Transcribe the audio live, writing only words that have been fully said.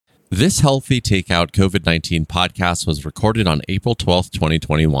This Healthy Takeout COVID-19 podcast was recorded on April 12th,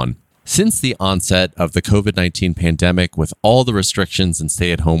 2021. Since the onset of the COVID-19 pandemic, with all the restrictions and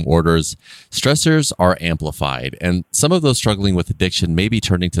stay-at-home orders, stressors are amplified, and some of those struggling with addiction may be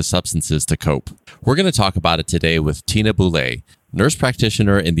turning to substances to cope. We're going to talk about it today with Tina Boulay, nurse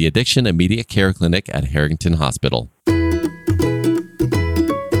practitioner in the Addiction Immediate Care Clinic at Harrington Hospital.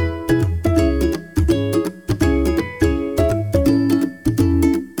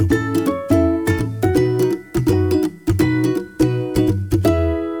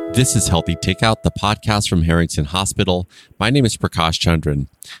 This is Healthy Takeout, the podcast from Harrington Hospital. My name is Prakash Chandran.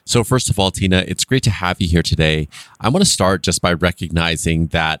 So first of all, Tina, it's great to have you here today. I want to start just by recognizing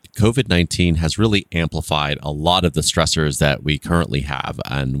that COVID-19 has really amplified a lot of the stressors that we currently have,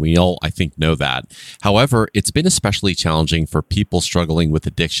 and we all, I think, know that. However, it's been especially challenging for people struggling with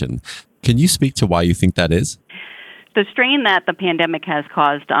addiction. Can you speak to why you think that is? The strain that the pandemic has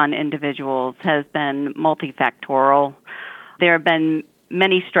caused on individuals has been multifactorial. There have been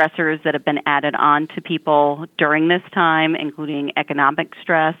many stressors that have been added on to people during this time, including economic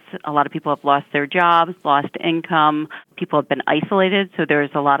stress. A lot of people have lost their jobs, lost income. People have been isolated, so there's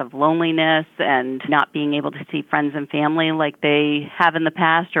a lot of loneliness and not being able to see friends and family like they have in the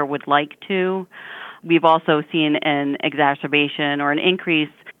past or would like to. We've also seen an exacerbation or an increase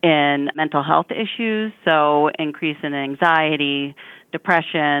in mental health issues, so increase in anxiety,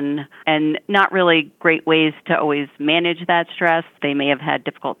 depression, and not really great ways to always manage that stress. They may have had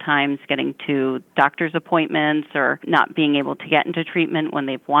difficult times getting to doctor's appointments or not being able to get into treatment when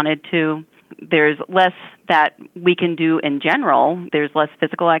they've wanted to. There's less that we can do in general. There's less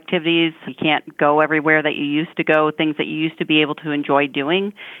physical activities. You can't go everywhere that you used to go, things that you used to be able to enjoy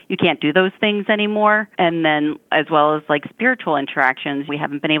doing. You can't do those things anymore. And then as well as like spiritual interactions, we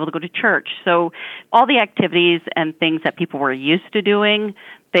haven't been able to go to church. So all the activities and things that people were used to doing,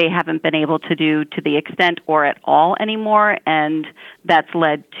 they haven't been able to do to the extent or at all anymore, and that's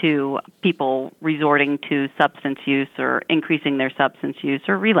led to people resorting to substance use or increasing their substance use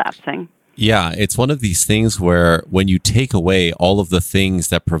or relapsing. Yeah, it's one of these things where when you take away all of the things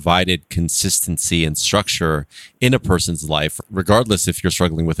that provided consistency and structure in a person's life, regardless if you're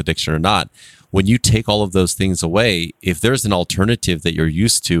struggling with addiction or not, when you take all of those things away, if there's an alternative that you're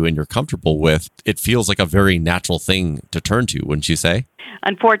used to and you're comfortable with, it feels like a very natural thing to turn to, wouldn't you say?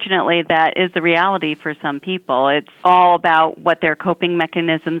 Unfortunately, that is the reality for some people. It's all about what their coping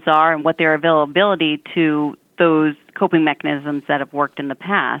mechanisms are and what their availability to those coping mechanisms that have worked in the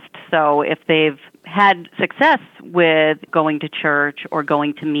past. So if they've had success with going to church or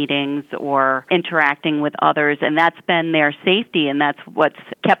going to meetings or interacting with others, and that's been their safety and that's what's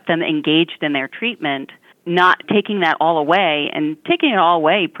kept them engaged in their treatment, not taking that all away and taking it all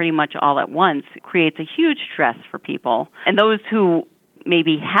away pretty much all at once creates a huge stress for people. And those who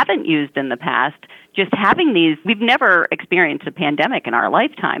maybe haven't used in the past, just having these, we've never experienced a pandemic in our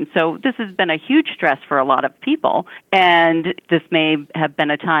lifetime. So this has been a huge stress for a lot of people. And this may have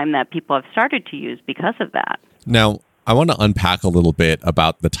been a time that people have started to use because of that. Now, I want to unpack a little bit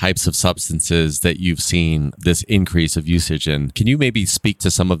about the types of substances that you've seen this increase of usage in. Can you maybe speak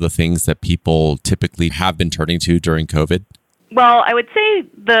to some of the things that people typically have been turning to during COVID? Well, I would say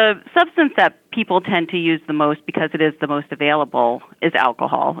the substance that people tend to use the most because it is the most available is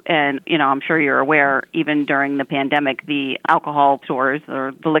alcohol. And, I'm sure you're aware, even during the pandemic, the alcohol stores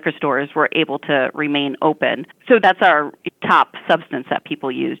or the liquor stores were able to remain open. So that's our top substance that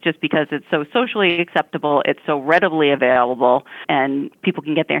people use just because it's so socially acceptable, it's so readily available, and people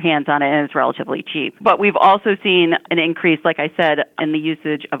can get their hands on it and it's relatively cheap. But we've also seen an increase, like I said, in the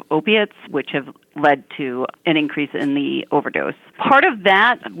usage of opiates, which have led to an increase in the overdose. Part of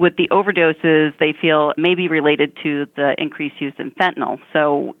that with the overdoses, they feel may be related to the increased use in fentanyl.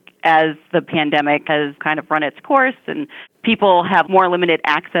 So as the pandemic has kind of run its course and people have more limited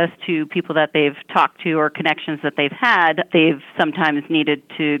access to people that they've talked to or connections that they've had, they've sometimes needed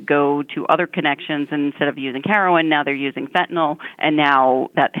to go to other connections, and instead of using heroin, now they're using fentanyl, and now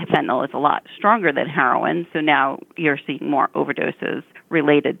that fentanyl is a lot stronger than heroin, so now you're seeing more overdoses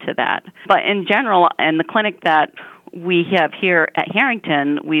related to that. But in general, in the clinic that we have here at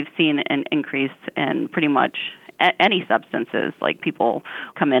Harrington, we've seen an increase in pretty much any substances, like people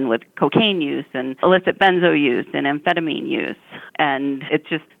come in with cocaine use and illicit benzo use and amphetamine use. And it's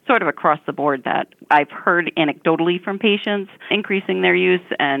just sort of across the board that I've heard anecdotally from patients increasing their use,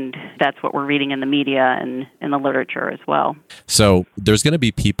 and that's what we're reading in the media and in the literature as well. So there's going to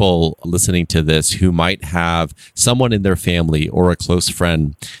be people listening to this who might have someone in their family or a close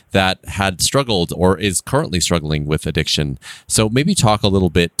friend that had struggled or is currently struggling with addiction. So maybe talk a little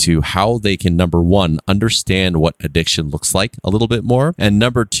bit to how they can, number one, understand what addiction looks like a little bit more, and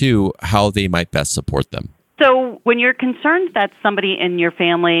number two, how they might best support them. So when you're concerned that somebody in your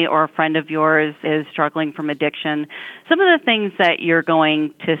family or a friend of yours is struggling from addiction, some of the things that you're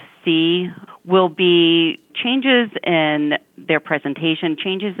going to see will be changes in their presentation,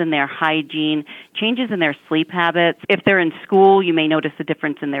 changes in their hygiene, changes in their sleep habits. If they're in school, you may notice a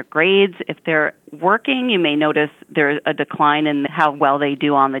difference in their grades. If they're working, you may notice there's a decline in how well they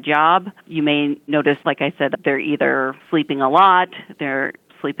do on the job. You may notice, like I said, they're either sleeping a lot, they're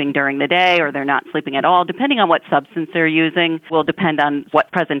sleeping during the day, or they're not sleeping at all. Depending on what substance they're using will depend on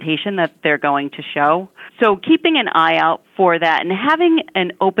what presentation that they're going to show. So keeping an eye out for that and having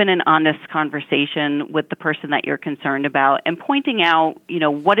an open and honest conversation with the person that you're concerned about and pointing out,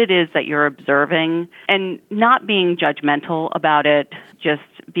 what it is that you're observing and not being judgmental about it, just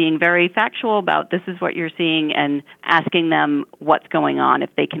being very factual about this is what you're seeing and asking them what's going on if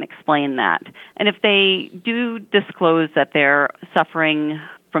they can explain that. And if they do disclose that they're suffering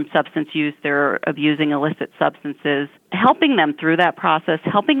from substance use, they're abusing illicit substances, helping them through that process,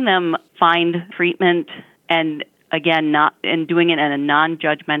 helping them find treatment, and again, doing it in a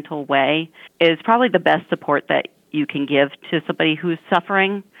non-judgmental way is probably the best support that you can give to somebody who's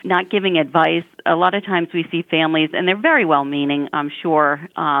suffering. Not giving advice. A lot of times we see families, and they're very well-meaning, I'm sure,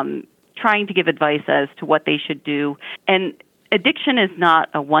 trying to give advice as to what they should do. And addiction is not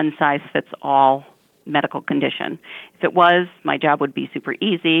a one-size-fits-all medical condition. If it was, my job would be super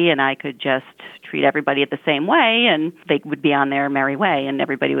easy and I could just treat everybody the same way and they would be on their merry way and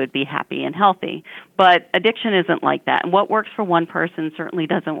everybody would be happy and healthy. But addiction isn't like that. And what works for one person certainly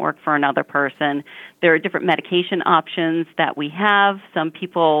doesn't work for another person. There are different medication options that we have. Some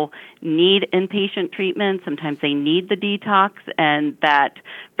people need inpatient treatment. Sometimes they need the detox and that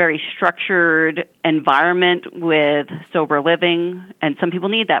very structured environment with sober living. And some people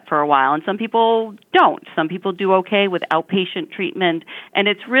need that for a while and some people don't. Some people do okay with outpatient treatment. And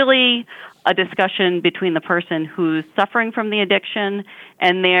it's really a discussion between the person who's suffering from the addiction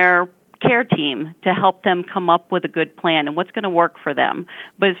and their care team to help them come up with a good plan and what's going to work for them.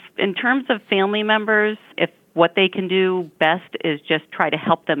 But in terms of family members, if what they can do best is just try to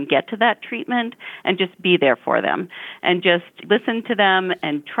help them get to that treatment and just be there for them and just listen to them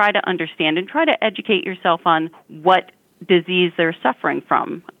and try to understand and try to educate yourself on what disease they're suffering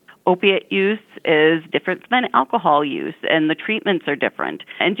from. Opiate use is different than alcohol use, and the treatments are different.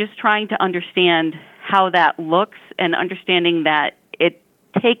 And just trying to understand how that looks and understanding that it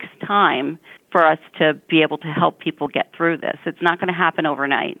takes time for us to be able to help people get through this. It's not going to happen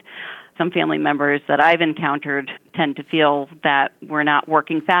overnight. Some family members that I've encountered tend to feel that we're not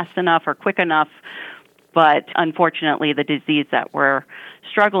working fast enough or quick enough, but unfortunately the disease that we're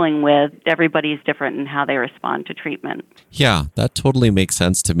struggling with, everybody's different in how they respond to treatment. Yeah, that totally makes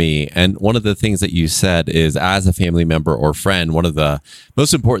sense to me. And one of the things that you said is, as a family member or friend, one of the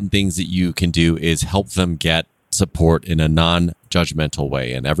most important things that you can do is help them get support in a non-judgmental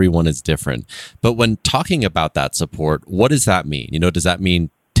way. And everyone is different. But when talking about that support, what does that mean? Does that mean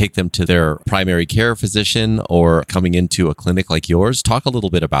take them to their primary care physician or coming into a clinic like yours? Talk a little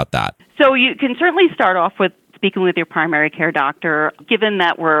bit about that. So you can certainly start off with speaking with your primary care doctor, given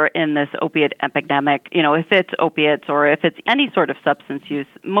that we're in this opiate epidemic. If it's opiates or if it's any sort of substance use,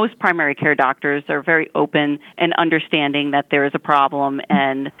 most primary care doctors are very open and understanding that there is a problem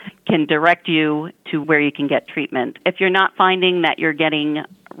and can direct you to where you can get treatment. If you're not finding that you're getting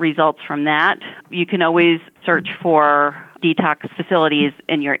results from that, you can always search for detox facilities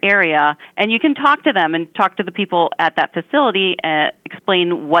in your area, and you can talk to them and talk to the people at that facility and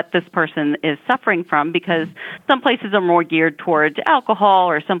explain what this person is suffering from, because some places are more geared towards alcohol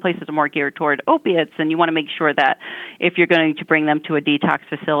or some places are more geared toward opiates, and you want to make sure that if you're going to bring them to a detox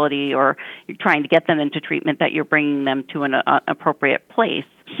facility or you're trying to get them into treatment, that you're bringing them to an appropriate place.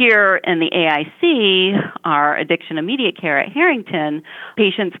 Here in the AIC, our addiction immediate care at Harrington,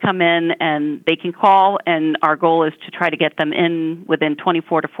 patients come in and they can call, and our goal is to try to get them in within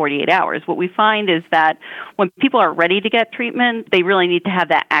 24 to 48 hours. What we find is that when people are ready to get treatment, they really need to have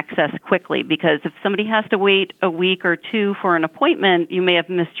that access quickly, because if somebody has to wait a week or two for an appointment, you may have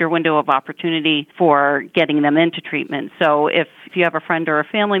missed your window of opportunity for getting them into treatment. So if you have a friend or a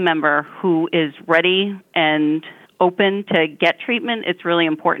family member who is ready and open to get treatment, it's really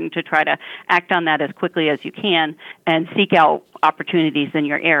important to try to act on that as quickly as you can and seek out opportunities in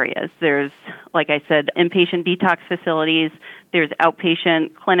your areas. There's, like I said, inpatient detox facilities. There's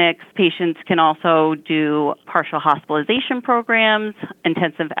outpatient clinics. Patients can also do partial hospitalization programs,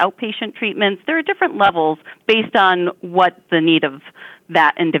 intensive outpatient treatments. There are different levels based on what the need of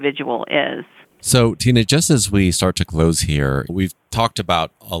that individual is. So, Tina, just as we start to close here, we've talked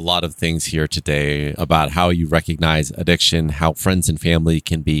about a lot of things here today about how you recognize addiction, how friends and family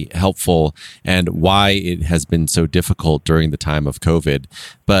can be helpful, and why it has been so difficult during the time of COVID.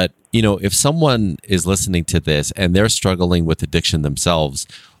 But, if someone is listening to this and they're struggling with addiction themselves,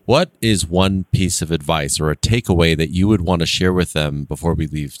 what is one piece of advice or a takeaway that you would want to share with them before we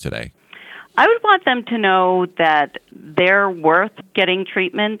leave today? I would want them to know that they're worth getting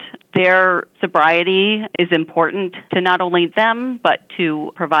treatment. Their sobriety is important to not only them, but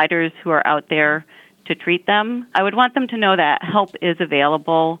to providers who are out there to treat them. I would want them to know that help is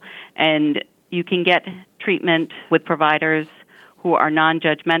available and you can get treatment with providers who are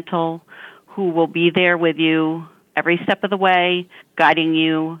non-judgmental, who will be there with you every step of the way, guiding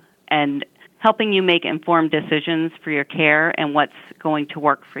you and helping you make informed decisions for your care and what's going to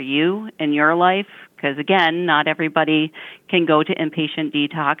work for you in your life. Because again, not everybody can go to inpatient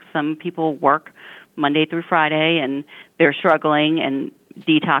detox. Some people work Monday through Friday and they're struggling and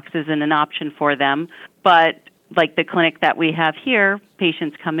detox isn't an option for them. But like the clinic that we have here,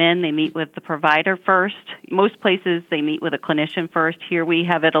 patients come in, they meet with the provider first. Most places they meet with a clinician first. Here we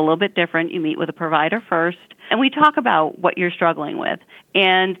have it a little bit different. You meet with a provider first, and we talk about what you're struggling with.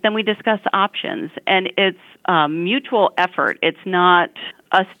 And then we discuss options. And it's a mutual effort. It's not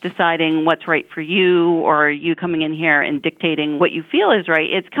us deciding what's right for you or you coming in here and dictating what you feel is right.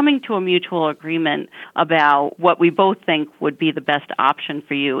 It's coming to a mutual agreement about what we both think would be the best option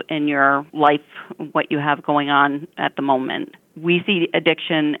for you in your life, what you have going on at the moment. We see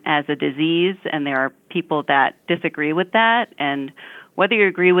addiction as a disease, and there are people that disagree with that. And whether you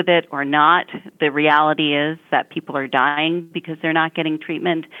agree with it or not, the reality is that people are dying because they're not getting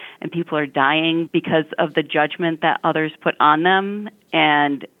treatment, and people are dying because of the judgment that others put on them,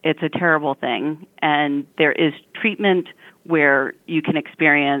 and it's a terrible thing. And there is treatment where you can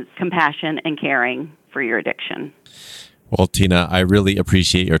experience compassion and caring for your addiction. Well, Tina, I really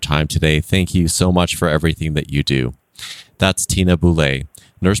appreciate your time today. Thank you so much for everything that you do. That's Tina Boulay,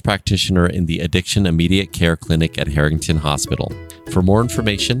 nurse practitioner in the Addiction Immediate Care Clinic at Harrington Hospital. For more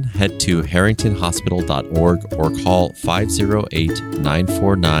information, head to harringtonhospital.org or call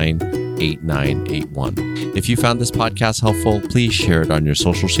 508-949-8981. If you found this podcast helpful, please share it on your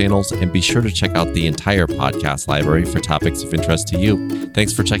social channels and be sure to check out the entire podcast library for topics of interest to you.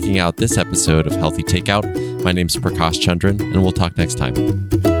 Thanks for checking out this episode of Healthy Takeout. My name is Prakash Chandran, and we'll talk next time.